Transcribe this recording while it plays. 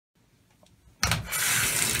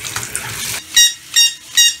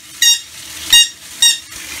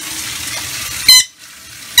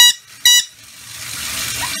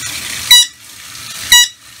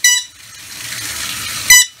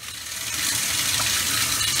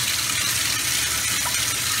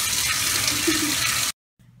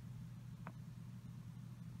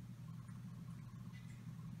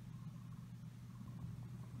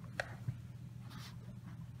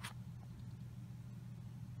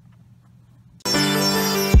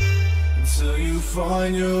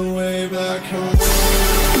find your way back home.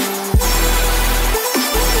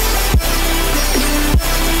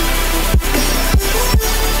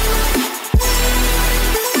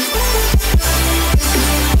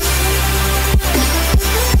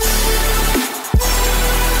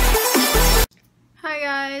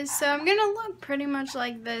 So I'm gonna look pretty much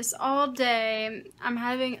like this all day. I'm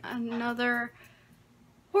having another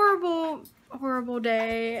horrible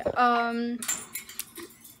day.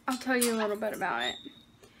 I'll tell you a little bit about it.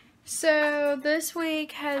 So this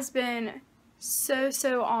week has been so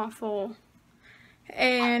awful,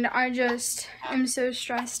 and I just am so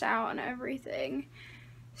stressed out and everything.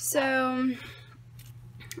 So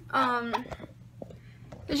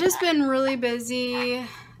it's just been really busy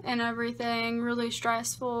and everything, really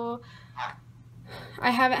stressful. I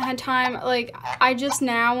haven't had time, like, I just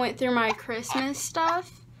now went through my Christmas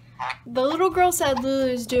stuff. The little girl said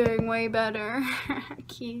Lulu's doing way better.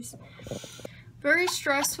 Keys. Very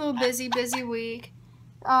stressful, busy week.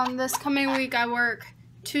 This coming week I work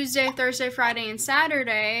Tuesday, Thursday, Friday, and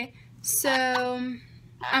Saturday, so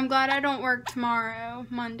I'm glad I don't work tomorrow,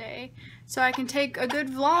 Monday, so I can take a good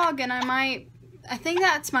vlog, and I think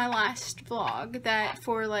that's my last vlog, that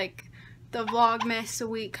for like the Vlogmas a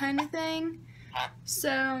week kind of thing. So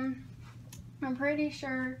I'm pretty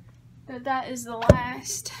sure that that is the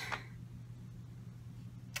last.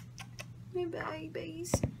 My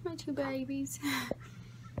babies, my two babies.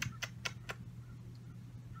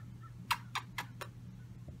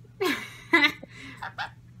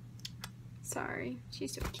 Sorry,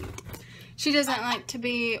 she's so cute. She doesn't like to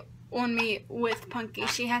be on me with Punky.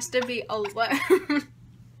 She has to be alone.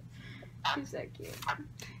 She's so cute.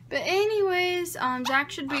 But anyways,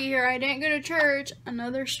 Jack should be here. I didn't go to church.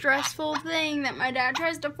 Another stressful thing that my dad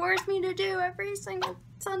tries to force me to do every single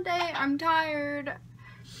Sunday. I'm tired.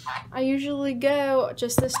 I usually go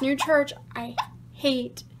just this new church. I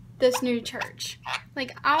hate this new church.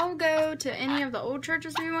 Like, I'll go to any of the old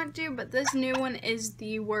churches we went to, but this new one is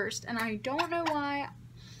the worst, and I don't know why.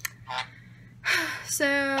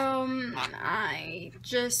 So,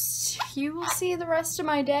 you will see the rest of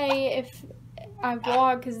my day if I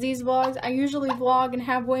vlog, because these vlogs, I usually vlog and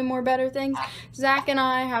have way more better things. Zach and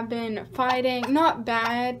I have been fighting, not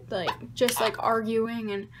bad, like, just like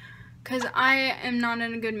arguing, and because I am not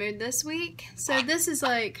in a good mood this week. So this is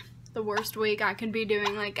like the worst week I could be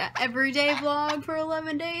doing like an everyday vlog for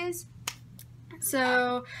 11 days.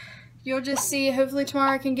 So you'll just see, hopefully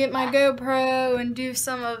tomorrow I can get my GoPro and do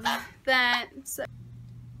some of that. So,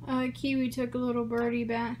 Kiwi took a little birdie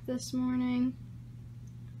bath this morning.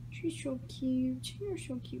 She's so cute. You're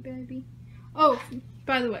so cute, baby. Oh,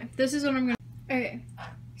 by the way, this is what I'm gonna. Okay,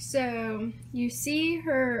 so you see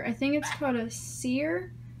her. I think it's called a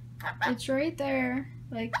sear. It's right there,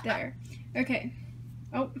 like there. Okay.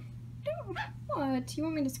 Oh, what? You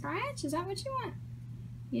want me to scratch? Is that what you want?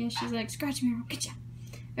 Yeah, she's like, scratch me, I'll get you.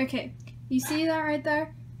 Okay, you see that right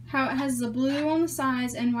there? How it has the blue on the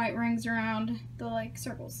sides and white rings around the like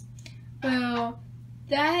circles. Well,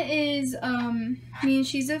 that is means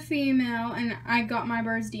she's a female, and I got my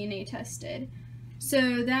bird's DNA tested.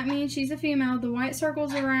 So that means she's a female. The white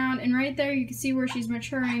circles around, and right there you can see where she's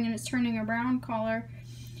maturing and it's turning a brown color.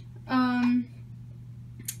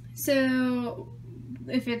 So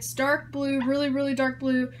if it's dark blue, really dark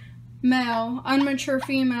blue, male, unmature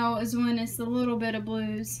female is when it's the little bit of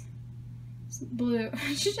blues. Blue.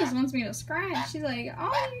 She just wants me to scratch. She's like,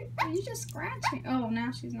 oh, you just scratch me. Oh,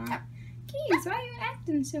 now she's not. Keys, why are you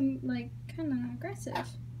acting so, like, kind of aggressive?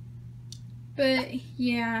 But,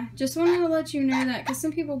 yeah, just wanted to let you know that, because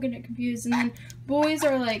some people get it confused. And then boys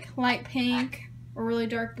are, like, light pink or really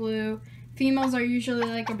dark blue. Females are usually,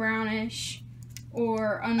 like, a brownish,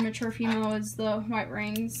 or unmature female is the white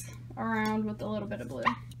rings around with a little bit of blue.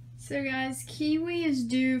 So, guys, Kiwi is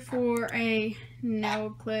due for a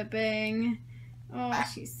nail clipping. Oh,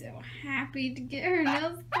 she's so happy to get her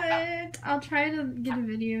nails clipped. I'll try to get a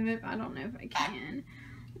video of it, but I don't know if I can.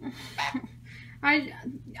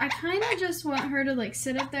 I kind of just want her to, like,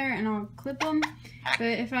 sit up there and I'll clip them. But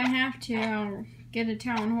if I have to, I'll get a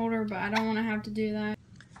towel and holder, but I don't want to have to do that.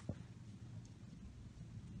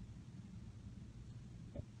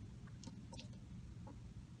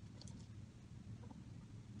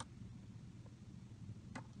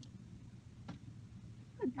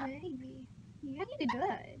 Baby, yeah, you did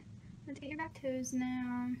good. Let's get your back toes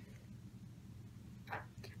now.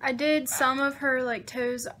 I did some of her like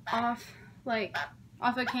toes off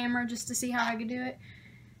of camera just to see how I could do it.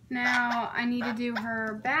 Now I need to do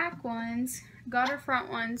her back ones, got her front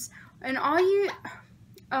ones, and all you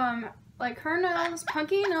like her nails,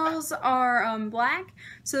 Punky nails are black,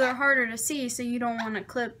 so they're harder to see, so you don't want to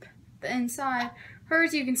clip the inside.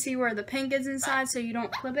 Hers, you can see where the pink is inside so you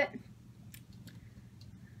don't clip it.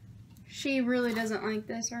 She really doesn't like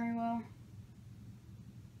this very well.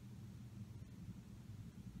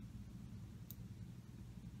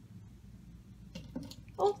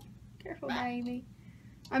 Oh, careful, baby.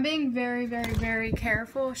 I'm being very, very, very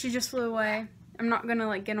careful. She just flew away. I'm not gonna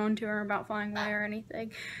like get onto her about flying away or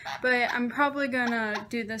anything, but I'm probably gonna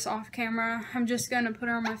do this off camera. I'm just gonna put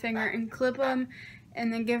her on my finger and clip them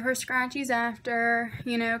and then give her scratchies after,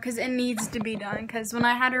 you know, because it needs to be done. Because when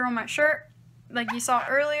I had her on my shirt, like you saw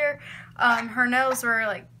earlier, her nails were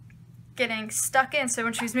like getting stuck in, so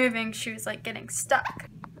when she was moving, she was like getting stuck.